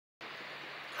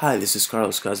Hi, this is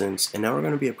Carlos Cousins, and now we're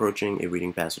going to be approaching a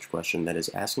reading passage question that is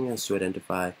asking us to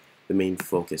identify the main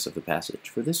focus of the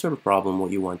passage. For this sort of problem, what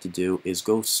you want to do is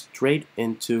go straight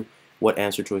into what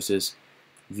answer choices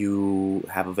you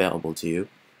have available to you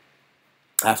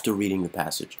after reading the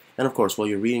passage. And of course, while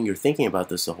you're reading, you're thinking about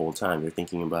this the whole time. You're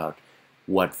thinking about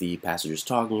what the passage is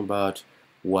talking about,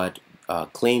 what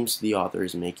claims the author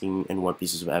is making, and what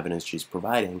pieces of evidence she's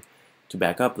providing to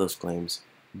back up those claims.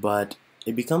 But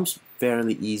it becomes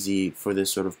fairly easy for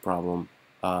this sort of problem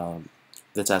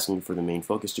that's asking for the main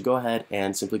focus to go ahead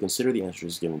and simply consider the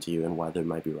answers given to you and why they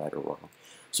might be right or wrong.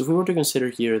 So if we were to consider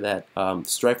here that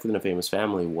strife within a famous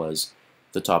family was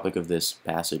the topic of this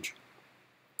passage,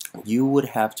 you would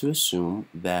have to assume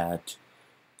that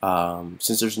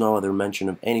since there's no other mention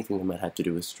of anything that might have to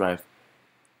do with strife,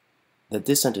 that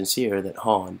this sentence here, that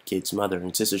Han, Kate's mother,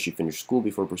 insisted she finish school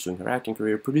before pursuing her acting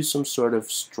career, produced some sort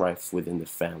of strife within the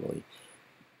family.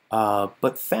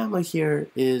 But family here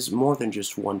is more than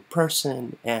just one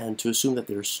person, and to assume that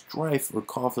there's strife or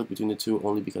conflict between the two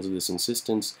only because of this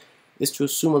insistence is to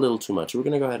assume a little too much. We're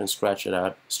going to go ahead and scratch it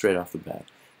out straight off the bat.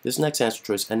 This next answer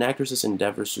choice, an actress's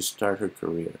endeavors to start her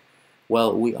career.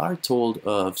 Well, we are told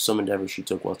of some endeavors she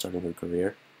took while starting her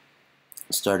career.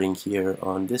 Starting here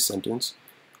on this sentence,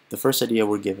 the first idea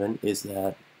we're given is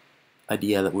that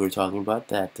idea that we were talking about,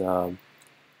 that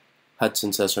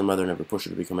Hudson says her mother never pushed her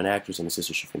to become an actress and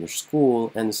insisted she finish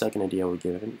school. And the second idea we're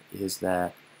given is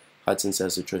that Hudson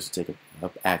says the choice to take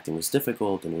up acting was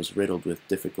difficult and it was riddled with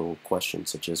difficult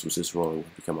questions such as, was this role going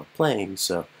to become up playing?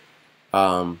 So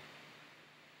you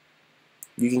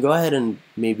can go ahead and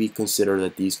maybe consider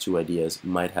that these two ideas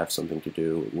might have something to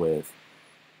do with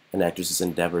an actress's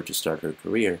endeavor to start her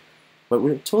career. But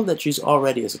we're told that she's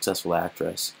already a successful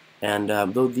actress. And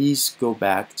though these go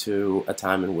back to a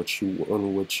time in which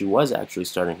she was actually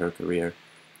starting her career,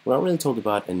 we're not really told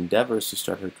about endeavors to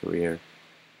start her career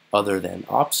other than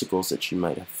obstacles that she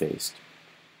might have faced.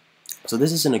 So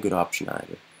this isn't a good option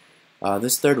either.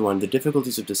 This third one, the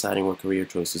difficulties of deciding what career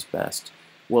choice is best.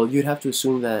 Well, you'd have to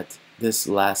assume that this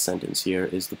last sentence here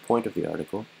is the point of the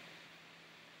article.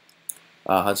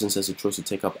 Hudson says the choice to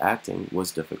take up acting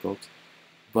was difficult,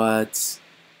 but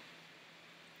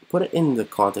put it in the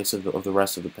context of the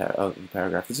rest of the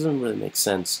paragraph. This doesn't really make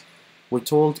sense. We're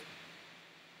told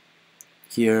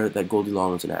here that Goldie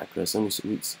Hawn was an actress, and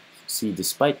we see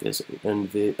despite this, and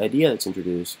the idea that's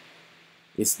introduced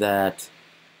is that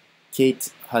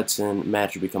Kate Hudson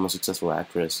managed to become a successful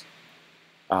actress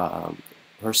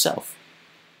herself.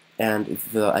 And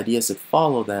the ideas that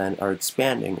follow then are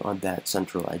expanding on that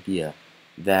central idea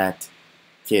that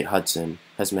Kate Hudson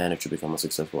has managed to become a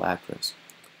successful actress.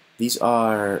 These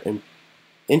are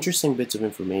interesting bits of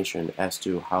information as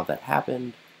to how that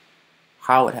happened,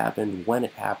 how it happened, when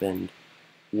it happened,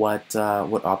 what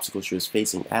obstacles she was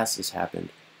facing as this happened.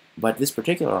 But this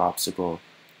particular obstacle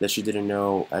that she didn't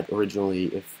know originally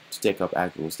if to take up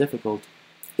acting was difficult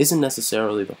isn't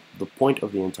necessarily the point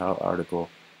of the entire article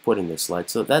put in this slide,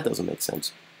 so that doesn't make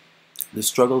sense. The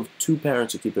struggle of two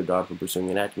parents to keep their daughter from pursuing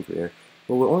an acting career,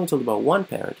 well, we're only told about one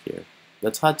parent here,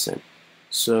 that's Hudson.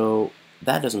 So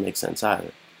that doesn't make sense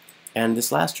either. And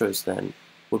this last choice then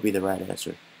would be the right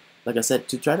answer. Like I said,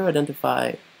 to try to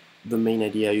identify the main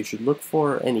idea, you should look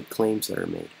for any claims that are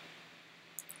made.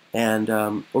 And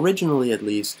originally, at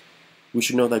least, we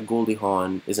should know that Goldie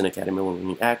Hawn is an Academy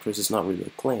Award-winning actress. It's not really a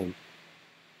claim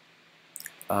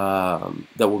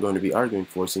that we're going to be arguing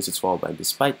for, since it's followed by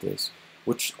despite this,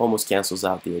 which almost cancels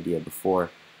out the idea before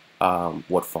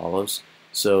what follows.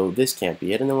 So this can't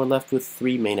be it, and then we're left with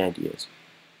three main ideas.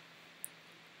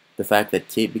 The fact that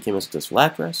Kate became a successful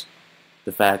actress,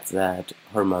 the fact that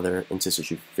her mother insisted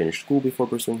she finish school before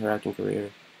pursuing her acting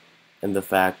career, and the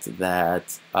fact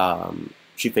that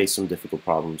she faced some difficult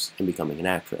problems in becoming an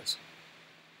actress.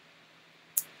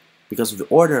 Because of the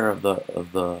order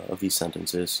of these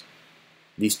sentences,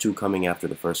 these two coming after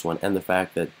the first one, and the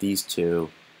fact that these two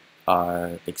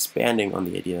are expanding on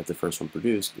the idea that the first one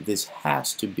produced, this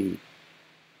has to be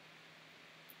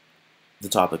the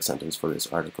topic sentence for this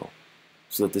article.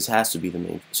 So that this has to be the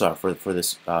main, for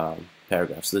this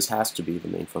paragraph. So this has to be the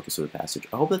main focus of the passage.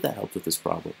 I hope that helped with this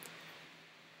problem.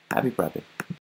 Happy prepping.